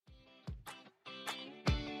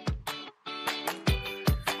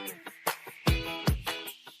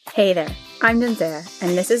Hey there, I'm Denzea,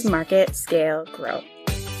 and this is Market, Scale, Grow,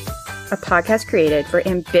 a podcast created for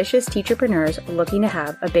ambitious teacherpreneurs looking to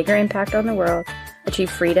have a bigger impact on the world,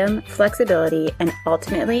 achieve freedom, flexibility, and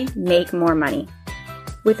ultimately make more money.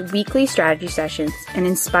 With weekly strategy sessions and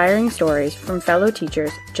inspiring stories from fellow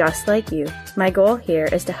teachers just like you, my goal here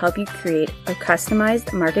is to help you create a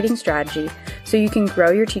customized marketing strategy so you can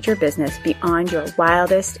grow your teacher business beyond your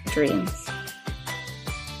wildest dreams.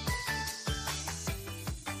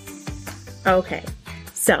 Okay,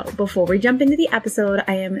 so before we jump into the episode,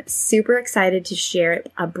 I am super excited to share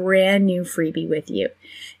a brand new freebie with you.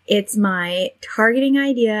 It's my targeting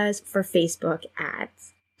ideas for Facebook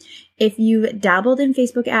ads. If you've dabbled in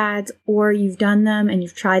Facebook ads or you've done them and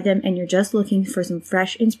you've tried them and you're just looking for some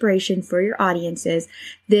fresh inspiration for your audiences,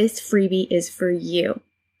 this freebie is for you.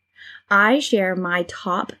 I share my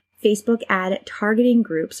top Facebook ad targeting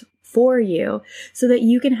groups for you so that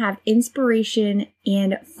you can have inspiration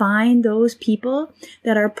and find those people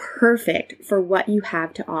that are perfect for what you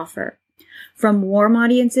have to offer. From warm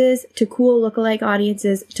audiences to cool lookalike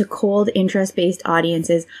audiences to cold interest-based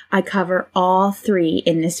audiences, I cover all three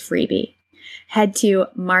in this freebie. Head to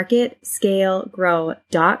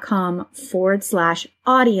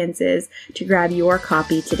marketscalegrow.com/audiences to grab your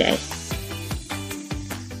copy today.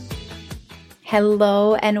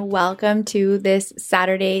 Hello and welcome to this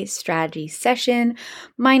Saturday strategy session.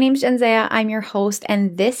 My name's Denzea. I'm your host,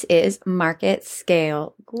 and this is Market,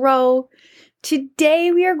 Scale, Grow.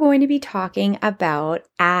 Today we are going to be talking about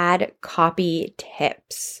ad copy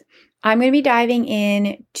tips. I'm going to be diving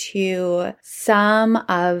into some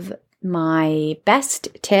of my best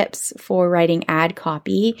tips for writing ad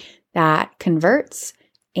copy that converts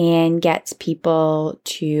and gets people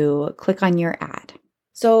to click on your ad.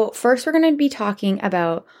 So first, we're going to be talking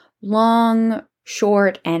about long,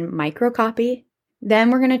 short, and micro copy.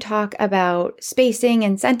 Then we're going to talk about spacing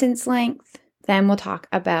and sentence length. Then we'll talk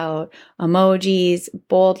about emojis,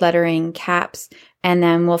 bold lettering, caps, and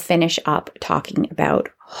then we'll finish up talking about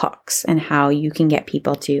hooks and how you can get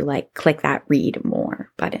people to click that read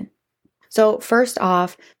more button. So first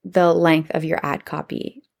off, the length of your ad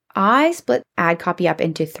copy. I split ad copy up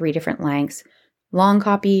into 3 different lengths: long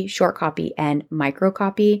copy, short copy, and micro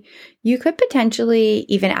copy. You could potentially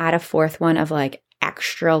even add a 4th one of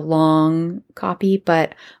extra long copy,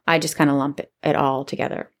 but I just kind of lump it all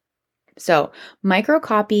together. So micro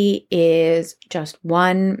copy is just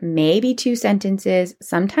 1, maybe 2 sentences.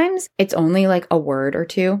 Sometimes it's only a word or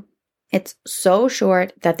 2. It's so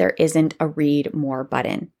short that there isn't a read more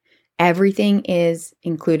button. Everything is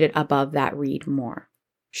included above that read more.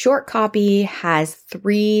 Short copy has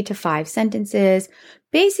 3 to 5 sentences,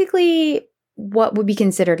 basically what would be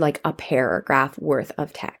considered a paragraph worth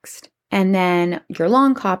of text. And then your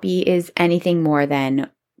long copy is anything more than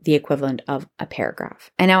the equivalent of a paragraph.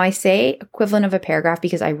 And now I say equivalent of a paragraph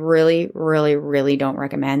because I really, really, really don't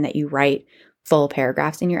recommend that you write full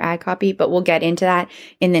paragraphs in your ad copy, but we'll get into that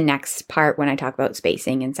in the next part when I talk about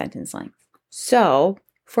spacing and sentence length. So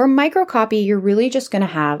for micro copy, you're really just going to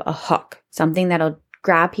have a hook, something that'll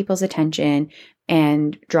grab people's attention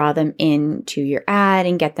and draw them into your ad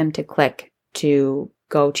and get them to click to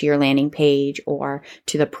go to your landing page or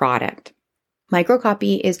to the product.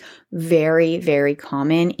 Microcopy is very, very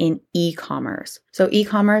common in e-commerce. So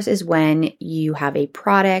e-commerce is when you have a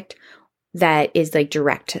product that is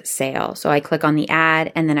direct sale. So I click on the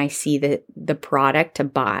ad and then I see the product to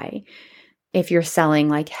buy. If you're selling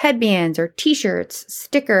headbands or t-shirts,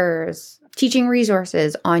 stickers, teaching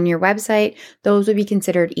resources on your website, those would be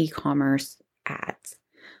considered e-commerce ads.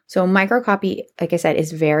 So microcopy, like I said,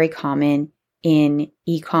 is very common in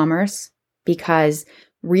e-commerce because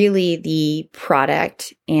really the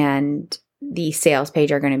product and the sales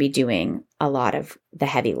page are going to be doing a lot of the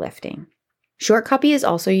heavy lifting. Short copy is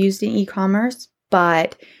also used in e-commerce,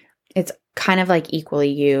 but it's kind of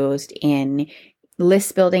equally used in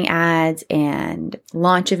list building ads and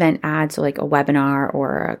launch event ads, so a webinar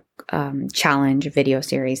or a challenge video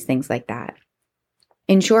series, things like that.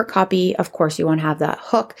 In short copy, of course, you want to have that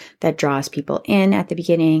hook that draws people in at the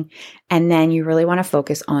beginning, and then you really want to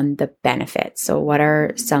focus on the benefits. So what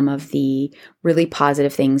are some of the really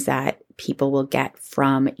positive things that people will get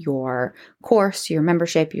from your course, your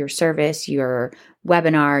membership, your service, your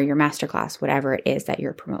webinar, your masterclass, whatever it is that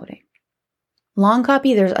you're promoting? Long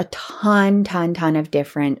copy, there's a ton of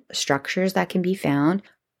different structures that can be found.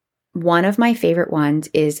 One of my favorite ones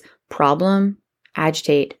is problem,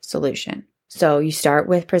 agitate, solution. So you start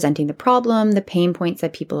with presenting the problem, the pain points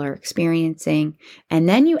that people are experiencing, and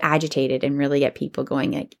then you agitate it and really get people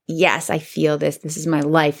going yes, I feel this. This is my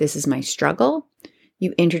life. This is my struggle.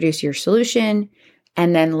 You introduce your solution,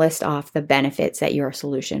 and then list off the benefits that your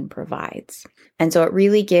solution provides. And so it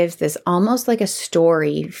really gives this almost like a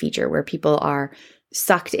story feature where people are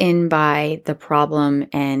sucked in by the problem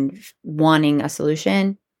and wanting a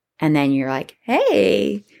solution. And then you're like,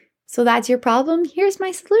 hey, so that's your problem? Here's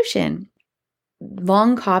my solution.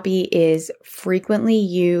 Long copy is frequently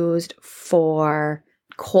used for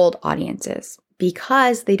cold audiences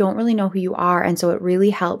because they don't really know who you are. And so it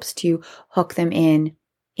really helps to hook them in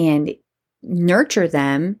and nurture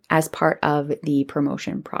them as part of the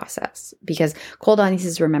promotion process, because cold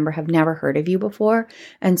audiences, remember, have never heard of you before.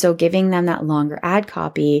 And so giving them that longer ad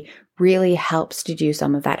copy really helps to do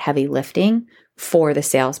some of that heavy lifting for the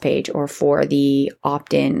sales page or for the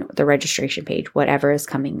opt-in, the registration page, whatever is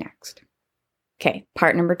coming next. Okay,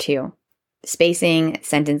 part number 2, spacing,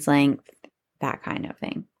 sentence length, that kind of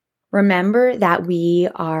thing. Remember that we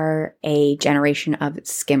are a generation of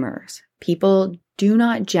skimmers. People do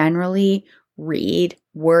not generally read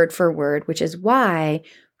word for word, which is why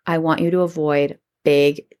I want you to avoid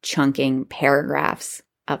big chunking paragraphs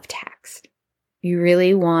of text. You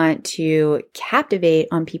really want to captivate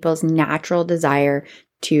on people's natural desire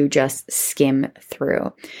to just skim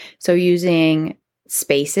through. So using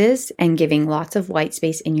spaces and giving lots of white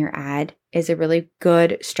space in your ad is a really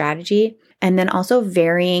good strategy. And then also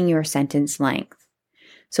varying your sentence length.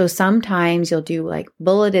 So sometimes you'll do like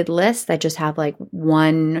bulleted lists that just have like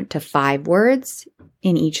 1 to 5 words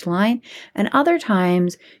in each line. And other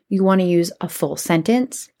times you want to use a full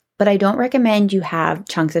sentence, but I don't recommend you have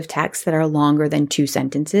chunks of text that are longer than 2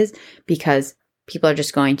 sentences because people are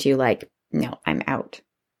just going to like, no, I'm out.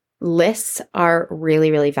 Lists are really,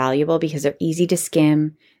 really valuable because they're easy to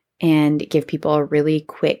skim and give people a really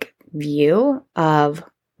quick view of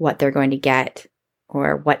what they're going to get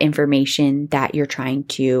or what information that you're trying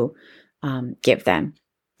to give them.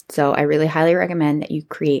 So I really highly recommend that you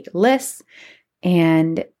create lists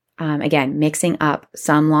and again, mixing up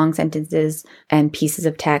some long sentences and pieces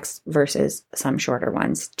of text versus some shorter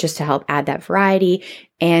ones just to help add that variety.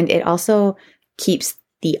 And it also keeps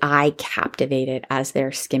the eye captivated as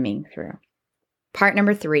they're skimming through. Part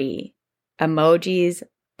number 3, emojis,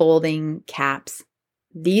 bolding, caps.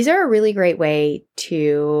 These are a really great way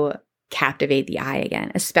to captivate the eye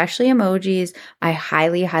again, especially emojis. I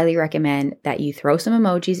highly, highly recommend that you throw some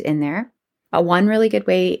emojis in there. One really good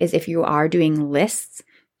way is if you are doing lists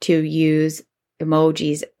to use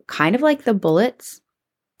emojis kind of like the bullets.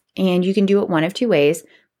 And you can do it one of 2 ways.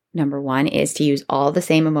 Number 1 is to use all the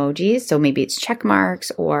same emojis. So maybe it's check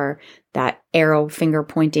marks or that arrow finger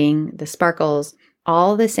pointing, the sparkles,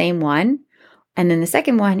 all the same one. And then the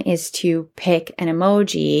second one is to pick an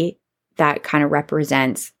emoji that kind of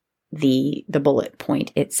represents the bullet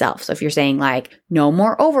point itself. So if you're saying like no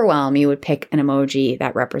more overwhelm, you would pick an emoji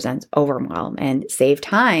that represents overwhelm. And save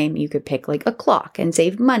time, you could pick like a clock, and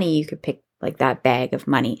save money, you could pick like that bag of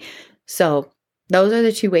money. So those are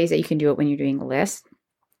the 2 ways that you can do it when you're doing a list.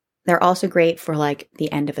 They're also great for like the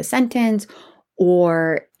end of a sentence,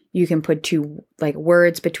 or you can put 2 like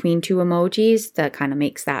words between 2 emojis that kind of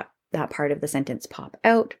makes that part of the sentence pop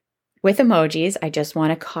out. With emojis, I just want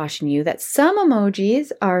to caution you that some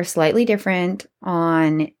emojis are slightly different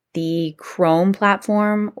on the Chrome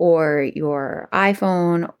platform or your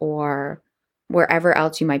iPhone or wherever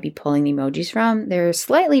else you might be pulling the emojis from. They're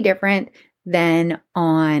slightly different than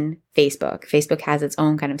on Facebook. Facebook has its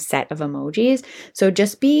own kind of set of emojis. So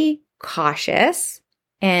just be cautious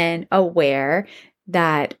and aware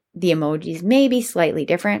that the emojis may be slightly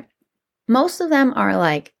different. Most of them are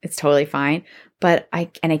like, it's totally fine, but I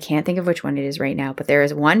can't think of which one it is right now, but there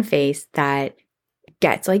is one face that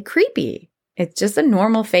gets like creepy. It's just a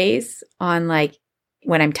normal face on like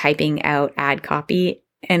when I'm typing out ad copy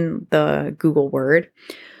in the Google Word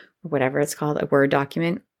or whatever it's called, a Word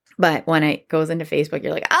document. But when it goes into Facebook,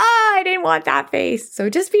 you're like, I didn't want that face. So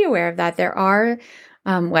just be aware of that. There are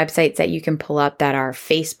websites that you can pull up that are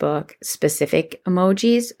Facebook specific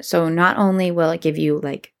emojis. So not only will it give you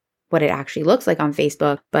like what it actually looks like on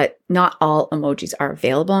Facebook, but not all emojis are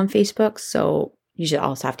available on Facebook. So you should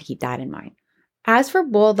also have to keep that in mind. As for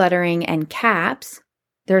bold lettering and caps,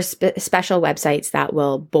 there's special websites that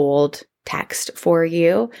will bold text for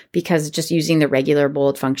you because just using the regular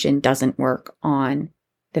bold function doesn't work on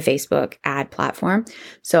the Facebook ad platform.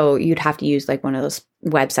 So you'd have to use like one of those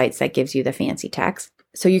websites that gives you the fancy text.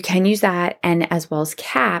 So you can use that and as well as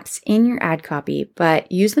caps in your ad copy, but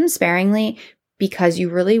use them sparingly because you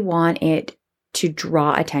really want it to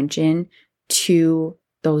draw attention to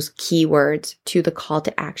those keywords, to the call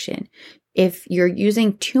to action. If you're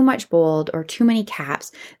using too much bold or too many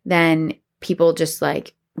caps, then people just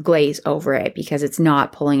like glaze over it because it's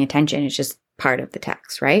not pulling attention. It's just part of the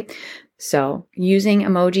text, right? So using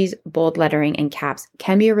emojis, bold lettering, and caps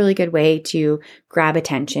can be a really good way to grab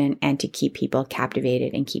attention and to keep people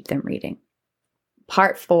captivated and keep them reading.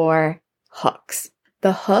 Part 4, hooks.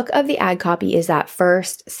 The hook of the ad copy is that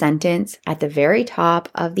first sentence at the very top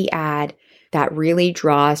of the ad that really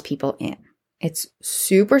draws people in. It's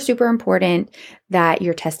super, super important that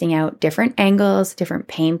you're testing out different angles, different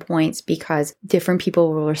pain points, because different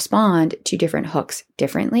people will respond to different hooks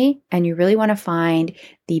differently. And you really want to find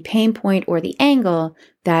the pain point or the angle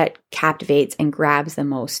that captivates and grabs the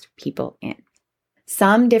most people in.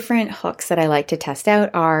 Some different hooks that I like to test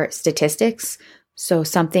out are statistics. So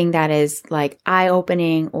something that is like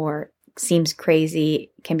eye-opening or seems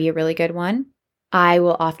crazy can be a really good one. I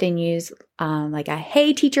will often use like a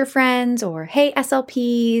hey teacher friends or hey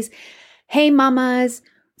SLPs, hey mamas,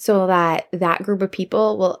 so that group of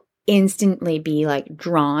people will instantly be like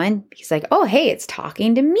drawn because like, oh, hey, it's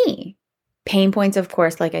talking to me. Pain points, of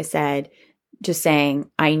course, like I said, just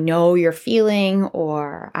saying, I know you're feeling,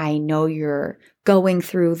 or I know you're going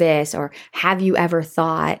through this, or have you ever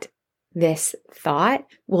thought this thought,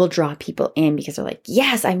 will draw people in because they're like,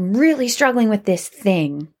 yes, I'm really struggling with this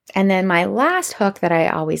thing. And then my last hook that I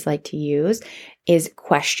always like to use is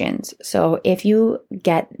questions. So if you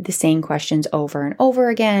get the same questions over and over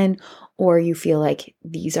again, or you feel like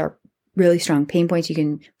these are really strong pain points, you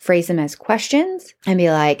can phrase them as questions and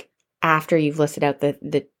be like, after you've listed out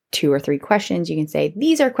the 2 or 3 questions, you can say,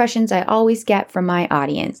 these are questions I always get from my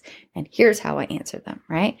audience, and here's how I answer them,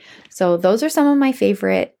 right? So those are some of my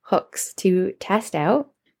favorite hooks to test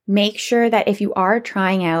out. Make sure that if you are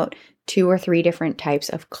trying out 2 or 3 different types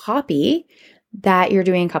of copy, that you're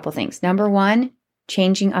doing a couple things. Number 1,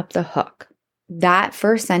 changing up the hook. That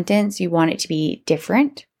first sentence, you want it to be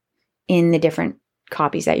different in the different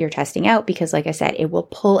copies that you're testing out, because like I said, it will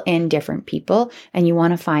pull in different people, and you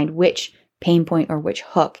want to find which pain point or which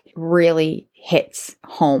hook really hits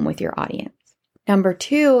home with your audience. Number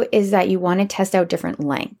 2 is that you want to test out different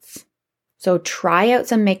lengths. So try out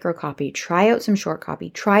some micro copy, try out some short copy,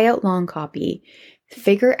 try out long copy,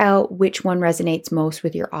 figure out which one resonates most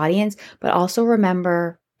with your audience, but also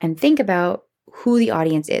remember and think about who the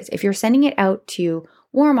audience is. If you're sending it out to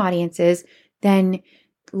warm audiences, then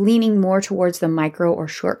leaning more towards the micro or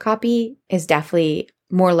short copy is definitely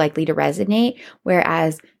more likely to resonate.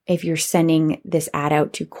 Whereas if you're sending this ad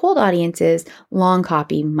out to cold audiences, long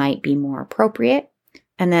copy might be more appropriate.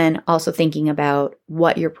 And then also thinking about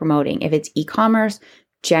what you're promoting. If it's e-commerce,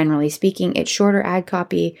 generally speaking, it's shorter ad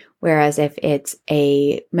copy. Whereas if it's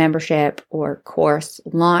a membership or course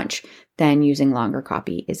launch, then using longer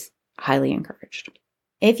copy is highly encouraged.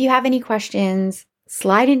 If you have any questions,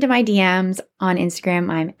 slide into my DMs on Instagram.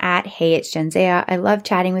 I'm at Hey It's Jenzea. I love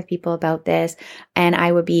chatting with people about this, and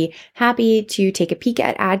I would be happy to take a peek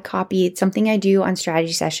at ad copy. It's something I do on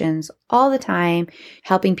strategy sessions all the time,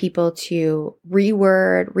 helping people to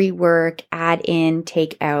reword, rework, add in,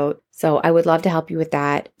 take out. So I would love to help you with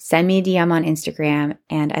that. Send me a DM on Instagram,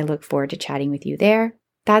 and I look forward to chatting with you there.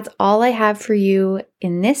 That's all I have for you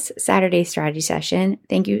in this Saturday strategy session.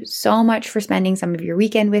 Thank you so much for spending some of your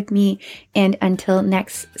weekend with me. And until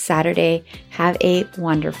next Saturday, have a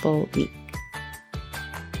wonderful week.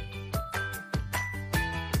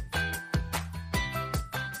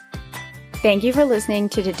 Thank you for listening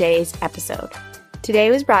to today's episode.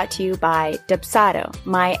 Today was brought to you by Dubsado,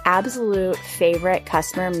 my absolute favorite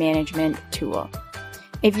customer management tool.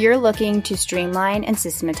 If you're looking to streamline and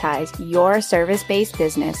systematize your service-based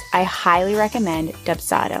business, I highly recommend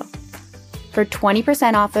Dubsado. For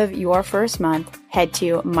 20% off of your first month, head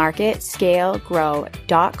to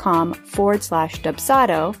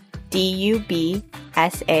marketscalegrow.com/Dubsado,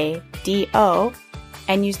 DUBSADO,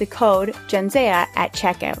 and use the code Jenzea at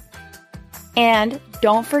checkout. And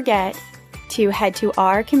don't forget to head to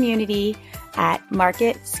our community at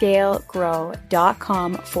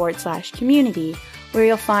marketscalegrow.com/community, where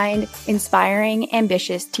you'll find inspiring,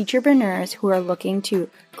 ambitious teacherpreneurs who are looking to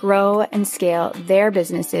grow and scale their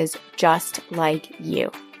businesses just like you.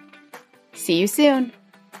 See you soon.